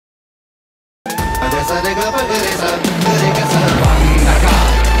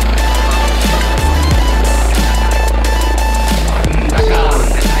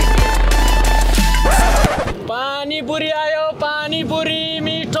पानीपुरी आयो, पानीपुरी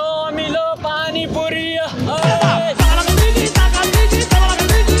मिठो मिलो पानीपुरी।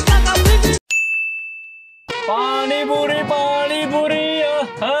 पानीपुरी पानीपुरी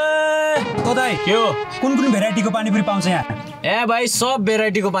तो दाइ के हो? कुन भेराइटीको पानीपुरी पाउँछ यहाँ? ए भाइ सब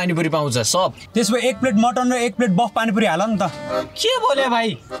भेराइटीको पानीपुरी पाउँछ सब। त्यसो भए 1 प्लेट मटन र 1 प्लेट बफ पानीपुरी हाल नि त। के बोले भाइ?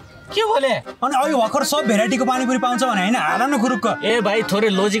 के बोले? अनि अहिले भर्खर सब भेराइटीको पानीपुरी पाउँछ भने हैन, हाल न खुरुक्क। ए भाइ थोरै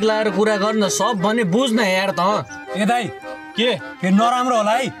लजिक लगाएर कुरा गर्न, सब भने बुझ्न यार त। ए दाइ के नराम्रो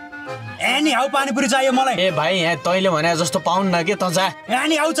होला है? एनी हाउ पानीपुरी चाहियो मलाई। ए भाइ यहाँ तैले भने जस्तो पाउन्न के, त जा।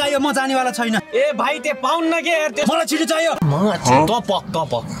 एनी हाउ चाहियो, म जानेवाला छैन। ए भाइ त्यो पाउन्न के यार, मलाई छिटो चाहियो। त पक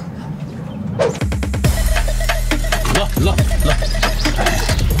ल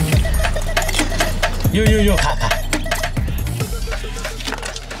यो खा।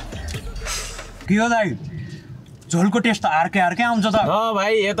 के हो दाइ, झोलको टेस्ट अर्कै आउँछ त।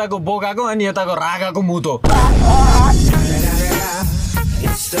 भाइ यताको बोकाको अनि यताको रागाको मुतो।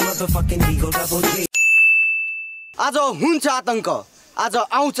 आज हुन्छ आतंक, आज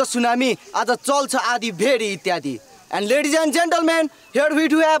आउँछ सुनामी, आज चल्छ आदि भेडी इत्यादि। And ladies and gentlemen, here we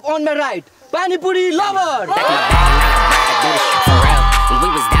do have on my right, Panipuri Lovers. We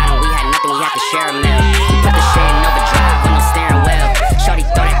was down and we had nothing, we had to share a meal. Put the shit in overdrive with no steering wheel. Shorty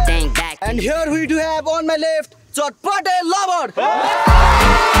throw that thing back. And here we do have on my left, chatpate Lovers.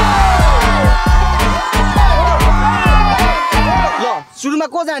 ल सुरुमा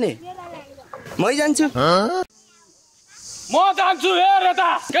को जाने? मै जान्छु। म जान्छु हेर यता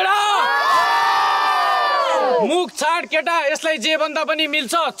केटा। मुख छाड केटा, यसलाई जे भन्दा पनि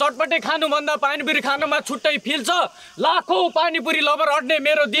मिल्छ। चटपटे खानु भन्दा पानीपुरी खानुमा छुट्टै फिल छ। लाखौं पानीपुरी लभर अड्ने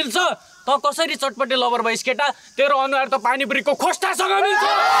मेरो दिल छ। त कसरी चटपटे लभर भइस केटा? तेरो अनुहार त पानीपुरीको खोस्टासँग मिल्छ।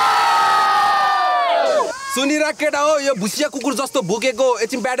 सुनिरा केटा हो, यो भुसिया कुकुर जस्तो भुकेको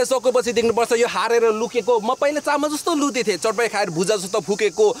एकछिन ब्याटे सकेपछि देख्नुपर्छ यो हारेर लुकेको। म पहिले चामल जस्तो लुते थिएँ, चटपटे खाएर भुजा जस्तो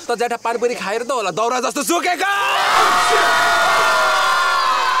फुकेको, त जेठा पानीपुरी खाएर त होला दौरा जस्तो सुकेको।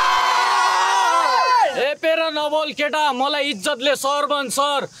 ए पेरा नबोल केटा, मलाई इज्जतले सर बन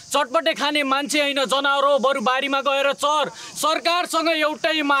सर। चटपटे खाने मान्छे हैन जनावर हो, बरु बारीमा गएर चर। सरकारसँग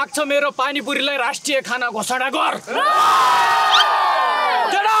एउटै माग छ मेरो, पानीपुरीलाई राष्ट्रिय खाना घोषणा गर।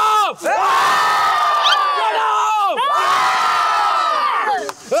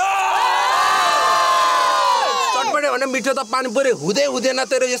 मिठो त पानीपुरी हुँदै हुँदैन,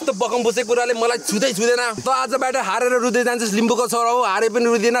 तेरो यस्तो बकम बसे कुराले मलाई छुँदैन। त आजबाट हारेर रुँदै जान्छस्, लिम्बुको छोरा हो, हारे पनि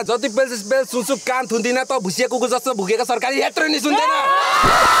रुँदैन। जति बेल्छस् बेल सुन्छु कान थुन्दिन। त भुसिया कुकुर जस्तो भुकेको सरकारी यत्रो नि सुन्दैन।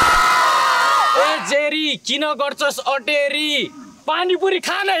 ए जेरी किन गर्छस् अटेरी? पानीपुरी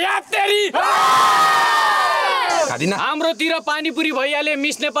खान याद तेरी। हाम्रोतिर पानीपुरी भैयाले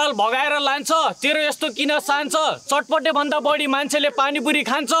मिस नेपाल भगाएर लान्छ, तेरो यस्तो किन सान्छ? चटपटे भन्दा बढी मान्छेले पानीपुरी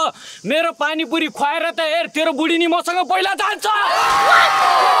खान्छ। मेरो पानीपुरी खुवाएर त हेर, तेरो बुढी नि मसँग पहिला जान्छ।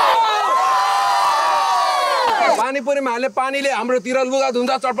 पानीपुरीमा हाल्ने पानीले हाम्रोतिर लुगा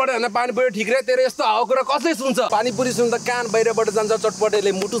धुन्छ, चटपटे भन्दा पानीपुरी ठिक रे। तेरो यस्तो हावा कुरा कसले सुन्छ? पानीपुरी सुन्दा कान बाहिरबाट जान्छ,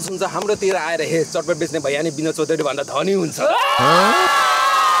 चटपटेले मुटु सुन्छ। हाम्रोतिर आएर हे चटपट बेच्ने भैया नि बिना चौधरी भन्दा धनी हुन्छ।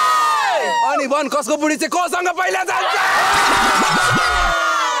 अनि भन कसको बुढी चाहिँ कोसँग पहिला जान्छ?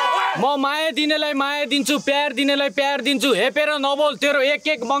 म माया दिनेलाई माया दिन्छु, प्यार दिनेलाई प्यार दिन्छु। हेपेर नबोल, तेरो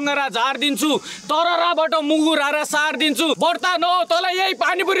एक बङ्गरा झार दिन्छु। तरराबाट मुगु रारा सार दिन्छु। बढ्ता न तँलाई यही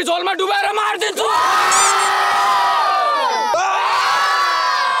पानीपुरी झोलमा डुबाएर मारिदिन्छु।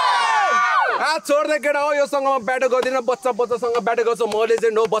 छोड दे केटा हो, योसँग म ब्याटो गर्दिनँ। बच्चासँग ब्याटो गर्छु, म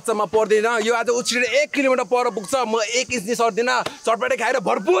लेजेन्ड हो, बच्चामा पर्दिनँ। यो आज उछिएर 1 किलोमिटर पर पुग्छ, म 1 इन्च नि सर्दिनँ। चटपटे खाएर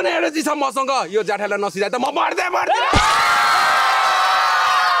भरपुर एनर्जी छ मसँग। यो जाठालाई नसिधाए त म मर्दै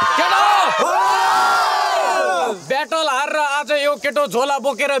ब्याटल हारेर आज यो केटो झोला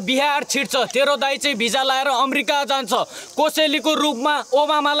बोकेर बिहार छिट्छ। तेरो दाइ चाहिँ भिजा लाएर अमेरिका जान्छ। कोसेलीको रूपमा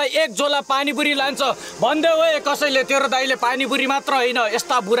ओबामालाई 1 झोला पानीपुरी लान्छ। भन्दै हो कसैले तेरो दाइले पानीपुरी मात्र होइन,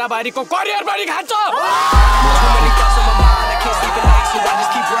 यस्ता बुढाबारीको करियर पनि खान्छ।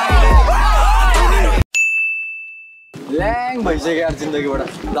 ल्याङ भइसक्यो यार जिन्दगीबाट।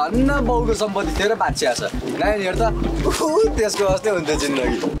 धन्न बाउको सम्पत्ति थियो र बाछिया छ। नानीहरू त त्यसको जस्तै हुन्छ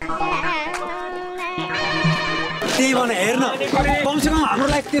जिन्दगी। त्यही भने हेर्न, कमसेकम हाम्रो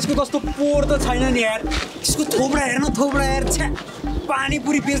लाइफ त्यसको कस्तो पोहोर त छैन नि यार। त्यसको थोब्रा हेर्न, थोब्रा हेर।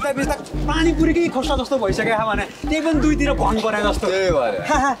 पानीपुरी बेच्दा पानीपुरीकै खोस्टा जस्तो भइसक्यो भने त्यही पनि दुईतिर भङ परे जस्तो। त्यही भएर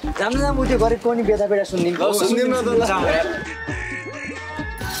जाम उठ्यो गरेको नि बेदा सुनिदिनु। सुनिदिनु न त।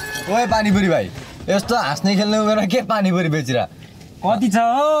 ओए पानीपुरी भाइ, यस्तो हाँस्ने खेल्ने उमेरमा के पानीपुरी बेचिरा? कति छ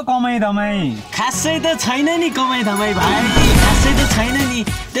हो कमाइ धमाइ? खासै त छैन नि कमाइ धमाइ भाइ, खासै त छैन नि,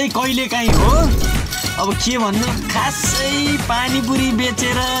 त्यही कहिले काहीँ हो। अब के भन्नु, खासै पानीपुरी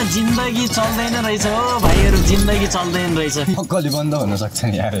बेचेर जिन्दगी चल्दैन रहेछ हो भाइहरू, जिन्दगी चल्दैन रहेछ। कहिले बन्द हुन सक्छ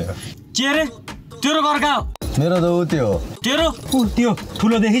नि यार। के रे तेरो घर कहाँ हो? मेरो त ऊ त्यो तेरो त्यो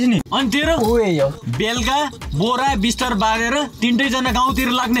ठुलो देखिस् नि? अनि तेरो उही हो। बेलुका बोरा बिस्तर बाँधेर तिनटैजना गाउँतिर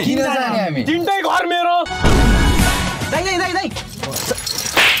लाग्ने? किन जाने हामी? तिनटै घर मेरो। दाइ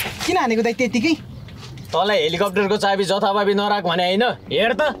किन हानेको दाइ त्यतिकै? तँलाई हेलिकप्टरको चाबी जथाभावी नराख भने होइन,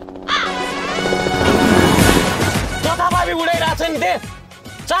 हेर त जथाभावी उडाइरहेको छ नि, त्यहाँ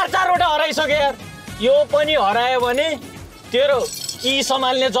 4-4वटा हराइसक्यो यार। यो पनि हरायो भने तेरो कि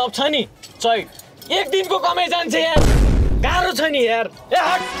सम्हाल्ने जब छ नि चैट, एक दिनको कमाइ जान्छ यार, गाह्रो छ नि यार। ए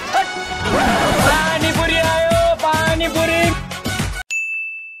हट हट, पानीपुरी आयो पानीपुरी।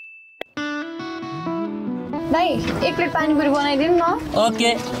 दाइ एक प्लेट पानीपुरी बनाइदिनु न।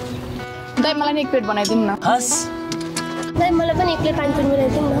 ओके दाइ मलाई नि एक प्लेट बनाइदिनु न। हस् दाइ मलाई पनि एक प्लेट पानीपुरी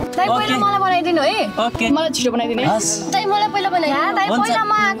बनाइदिनु न। दाइ पहिला मलाई बनाइदिनु है। ओके मलाई छिटो बनाइदिनु है। हस् दाइ मलाई पहिला बनाइदिनु। दाइ पहिला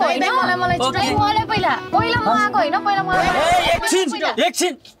म आएको हैन, मलाई छिटो। दाइ मलाई पहिला म आएको हैन, पहिला मलाई।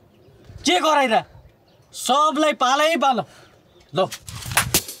 एकछिन के गराइरा, सबलाई पालै पाल ल।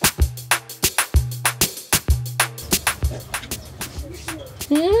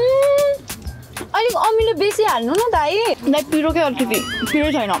 अलिक अमिलो बेसी हाल्नु न दाइ। दाइ पिरो के अलिकति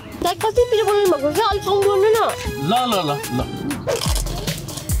पिरो छैन। दाइ कति पिरो बनाउनु भएको छ, अलिक कम गर्नु न। ल ल ल ल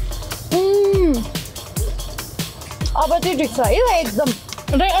अब चाहिँ ठिक छ है एकदम।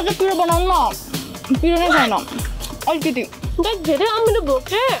 दाइ अझ पिरो बनाउनु न, पिरो नै छैन अलिकति। दाइ धेरै अमिलो भएको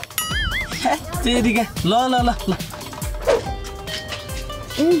छ। तेरिका ल ल ल ल।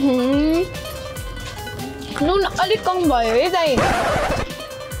 नुन अलिक कम भयो है दाइ।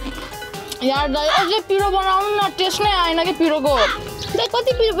 यार दाइ अझै पिरो बनाउनु न, टेस्ट नै आएन कि पिरोको। दाइ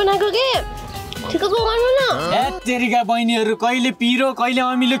कति पिरो बनाएको के, ठिकको गर्नु न। ए तेरिका बहिनीहरू, कहिले पिरो कहिले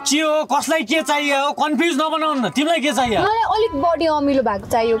अमिलो के हो, कसलाई के चाहियो हो, कन्फ्युज नबनाउनु न। तिमीलाई के चाहियो? मलाई अलिक बढी अमिलो भएको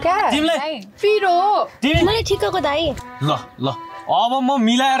चाहियो क्या। तिमीलाई पिरो तिमी मलाई ठिकको दाइ। ल ल अब म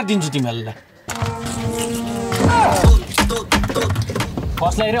मिलाएर दिन्छु तिमीहरूलाई।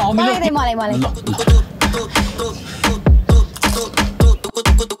 कसलाई रे अमिलो? मलाई ल ल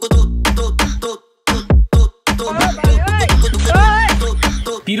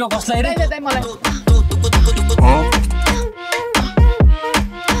पिरो कसलाई रे? मलाई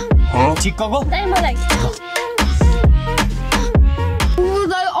चिक्कको दाइ मलाई।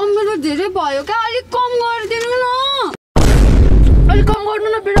 दाइ अमिलो धेरै भयो क्या, अलिक कम गरिदिनु न। अलिक कम गर्नु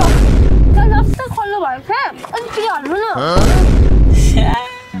न पिरो। दाइ जस्तो खल्लो भयो क्या, अलिक पिरो हाल्नु न।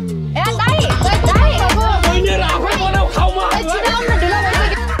 ए दाइ बहिनीहरू आफै बनाऊ खाऊ म।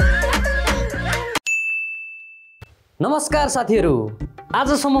 नमस्कार साथीहरू,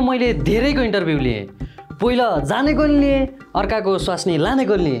 आजसम्म मैले धेरैको इन्टरभ्यू लिएँ। पहिला जानेको नि लिएँ, अर्काको स्वास्नी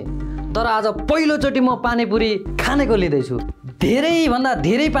लानेको लिएँ, तर आज पहिलोचोटि म पानीपुरी खानेको लिँदैछु। धेरैभन्दा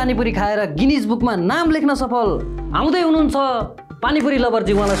धेरै पानीपुरी खाएर गिनिज बुकमा नाम लेख्न सफल आउँदै हुनुहुन्छ पानीपुरी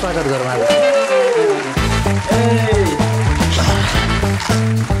लभरजी, उहाँलाई स्वागत गरौँ।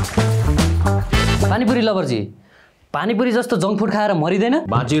 पानीपुरी लभरजी, पानीपुरी जस्तो जङ्क फुड खाएर मरिँदैन?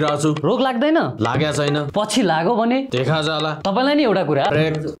 बाँचिरहेको छु। रोग लाग्दैन? लागेको छैन। पछि लाग्यो भने देखा जाला। तपाईँलाई नि एउटा कुरा,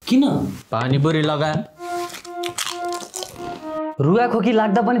 किन पानीपुरी लगा। रुगा खोकी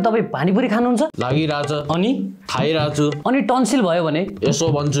लाग्दा पनि तपाईँ पानीपुरी खानुहुन्छ? लागिरहेछ। अनि खाइरहेको छु। अनि टन्सिल भयो भने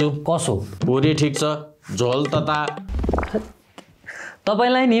यसो भन्छु, कसो? पुरी ठिक छ, झोल तता।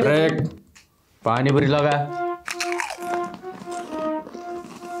 तपाईँलाई नि पानीपुरी लगा।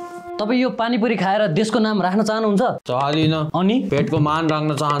 तपाईँ यो पानीपुरी खाएर देशको नाम राख्न चाहनुहुन्छ? चाहदिन। अनि पेटको मान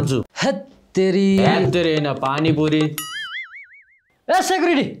राख्न चाहन्छु। हेत्तेरी होइन पानीपुरी। ए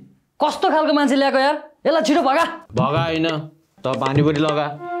सेक्युरिटी, कस्तो खालको मान्छे ल्याएको यार, यसलाई छिटो भगा। भगा होइन त पानीपुरी लगा।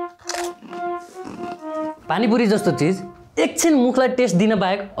 पानीपुरी जस्तो चिज एकछिन मुखलाई टेस्ट दिन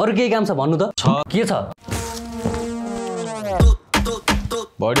बाहेक अरू केही काम छ भन्नु त? के छ?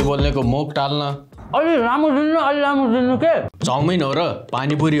 बढी बोल्नेको मुख टाल्न। अलि लामो दिनु, अलि लामो दिनु। के चाउमिन हो र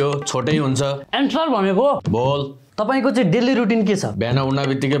पानीपुरी हो, छोटै हुन्छ। एन्सर भनेको बोल। तपाईँको चाहिँ डेली रुटिन के छ? बिहान उठ्न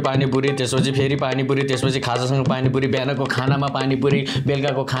बित्तिकै पानीपुरी, त्यसपछि फेरि पानीपुरी, त्यसपछि खाजासँग पानीपुरी, बिहानको खानामा पानीपुरी,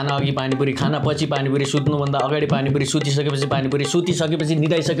 बेलुकाको खाना अघि पानीपुरी, खाना पछि पानीपुरी, सुत्नुभन्दा अगाडि पानीपुरी, सुतिसकेपछि पानीपुरी, सुतिसकेपछि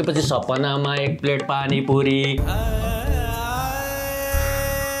निदाइसकेपछि सपनामा एक प्लेट पानीपुरी।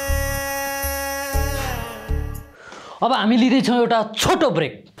 अब हामी लिँदैछौँ एउटा छोटो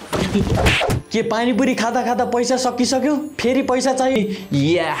ब्रेक। के पानीपुरी खाँदा खाँदा पैसा सकिसक्यो? फेरि पैसा चाहियो?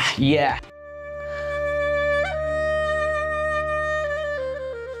 या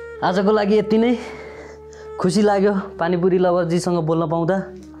आजको लागि यति नै। खुसी लाग्यो पानीपुरी लभरजीसँग बोल्न पाउँदा।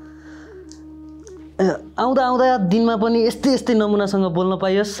 आउँदा आउँदा दिनमा पनि यस्तै यस्तै नमुनासँग बोल्न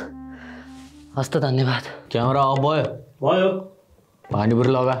पाइयोस्। हस्त धन्यवाद। क्यामेरा अफ भयो भयो पानीपुरी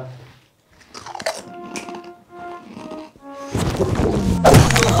लगा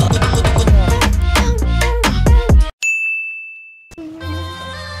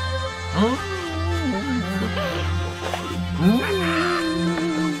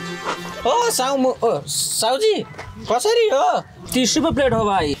साउजी कसरी हो? 30 रुपियाँ प्लेट हो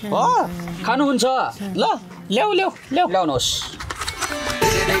भाइ। हो खानुहुन्छ? ल ल्याउ ल्याउ ल्याउ ल्याउनुहोस्।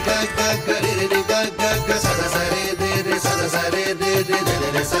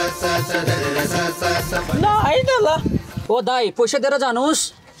 ल है त ल। ओ दाइ पैसा दिएर जानुहोस्।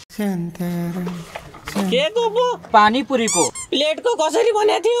 के को पो? पानीपुरीको। प्लेटको कसरी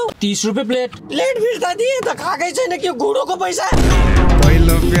भनेको थियो? 30 रुपियाँ प्लेट। प्लेट फिर्ता दिए त खाकै छैन के घुडोको पैसा?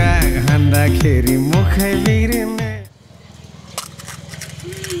 पहिलो ब्याग हान्दाखेरि मुखै बिग्रिने।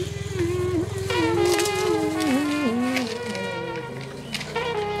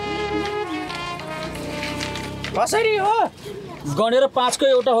 कसरी हो? गनेर 5 को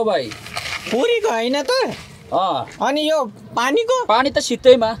एउटा हो भाइ। पुरीको हैन त? अनि यो पानीको? पानी त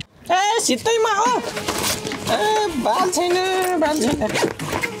सित्तैमा। ए सित्तैमा हो? ए बाल छैन बाल छैन।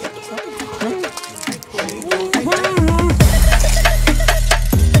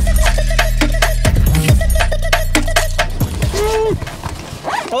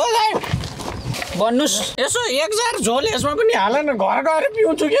 भन्नुस् यसो 1 जार झोल यसमा पनि हाल न घर गएर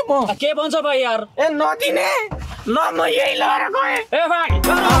पिउँछु के म। के भन्छ भाइ यार? ए नदिने ल म यही लिएर गए। ए भाइ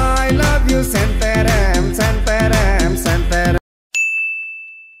I love you Santaram Santaram Santaram।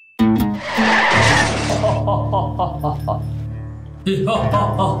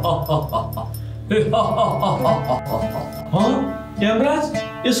 Yamraj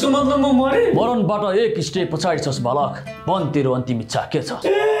यसको मतलब म मरे? मरणबाट 1 स्टेप पछाडि छस् बालक। भन तेरो अन्तिम इच्छा के छ?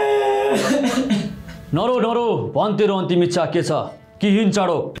 नरो नरो भन तेरो अन्तिम इच्छा के छ? कि हिँड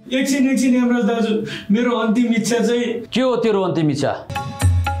चाँडो। एकछिन यमराज दाजु मेरो अन्तिम इच्छा चाहिँ के हो तेरो अन्तिम इच्छा?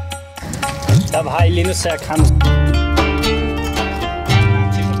 त भाइ लिनुस् या खानु।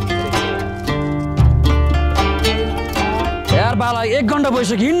 यार बाला 1 घण्टा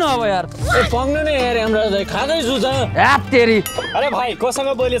भइसक्यो हिँड्नु अब यार। ए पङ्नु नै यार यमराज दाइ खाँदै छु त। या तेरी। अरे भाइ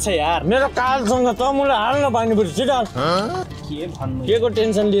कोसँग बोलेछ यार? मेरो कालसँग त मुला हाल्न पानीपुरी छिटो हाल। के भन्नु? केको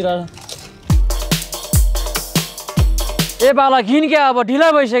टेन्सन लिएर? ए बाला किन क्या अब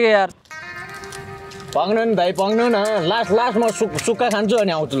ढिला भइसक्यो यार। पङ्नु नि भाइ पङ्नु न। लास्ट म सुक्खा खान्छु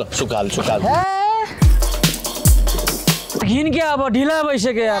अनि आउँछु ल। सुक्खा हाल। किन क्या अब ढिला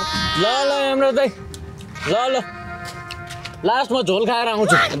भइसक्यो यार। ल यमराज दाइ ल लास्टमा झोल खाएर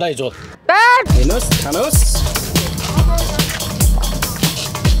आउँछु दाइ झोल। हेर्नुहोस् खानुहोस्।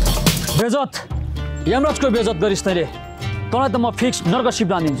 बेजत यमराजको बेजत गरिस् तैँले। तँलाई त म फिक्स नर्क सिप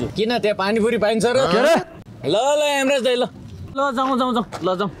लानिदिन्छु। किन त्यहाँ पानीपुरी पाइन्छ र? के अरे? ल यमराज दाइ ल जाउँ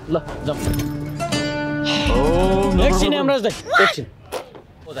ल जाउँ। एकछिन यमराज दाइ एकछिन।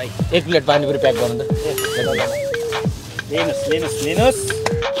 ओ दाइ 1 प्लेट पानीपुरी प्याक गर्नु त। लिनुहोस्।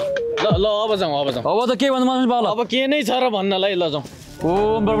 ल अब जाउँ। अब त के भन्नु मन बाला? अब के नै छ र भन्नलाई ल जाउँ।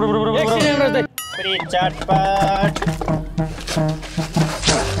 एकछिन यमराज दाइ। पुरी चटपट।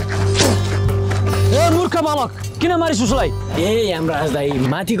 ए मूर्ख बालक किन मारिस् उसलाई? ए यमराज दाइ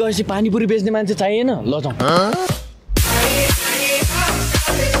माथि गएपछि पानीपुरी बेच्ने मान्छे चाहिएन। ल जाउँ।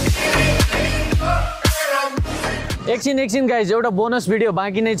 एकछिन गाइज एउटा बोनस भिडियो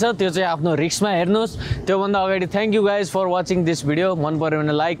बाँकी नै छ। त्यो चाहिँ आफ्नो रिक्समा हेर्नुहोस्। त्योभन्दा अगाडि thank you guys for watching this video. मन पऱ्यो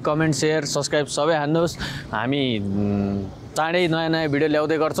भने लाइक कमेन्ट सेयर सब्सक्राइब सबै हान्नुहोस्। हामी चाँडै नयाँ भिडियो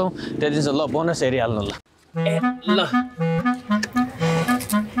ल्याउँदै गर्छौँ। त्यति चाहिँ ल बोनस हेरिहाल्नु ल। ए ल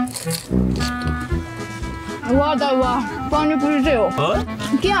वाह त वाह पानीपुरी चाहिँ हो।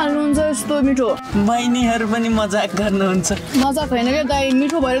 के हाल्नुहुन्छ यस्तो मिठो? बहिनीहरू पनि मजाक गर्नुहुन्छ। मजाक होइन क्या दाइ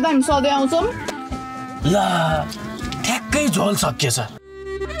मिठो भएर त हामी सधैँ आउँछौँ। ल ठ्याक्कै झोल सकिएछ।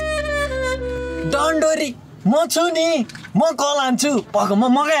 डन्डोरी म छु नि म कल हान्छु। म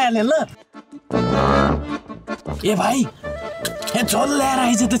मगाइहालेँ ल। ए भाइ यहाँ झोल ल्याएर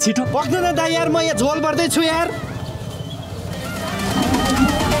आइज त छिटो। पक्नु न दाइ यार म यहाँ झोल भर्दै छु यार।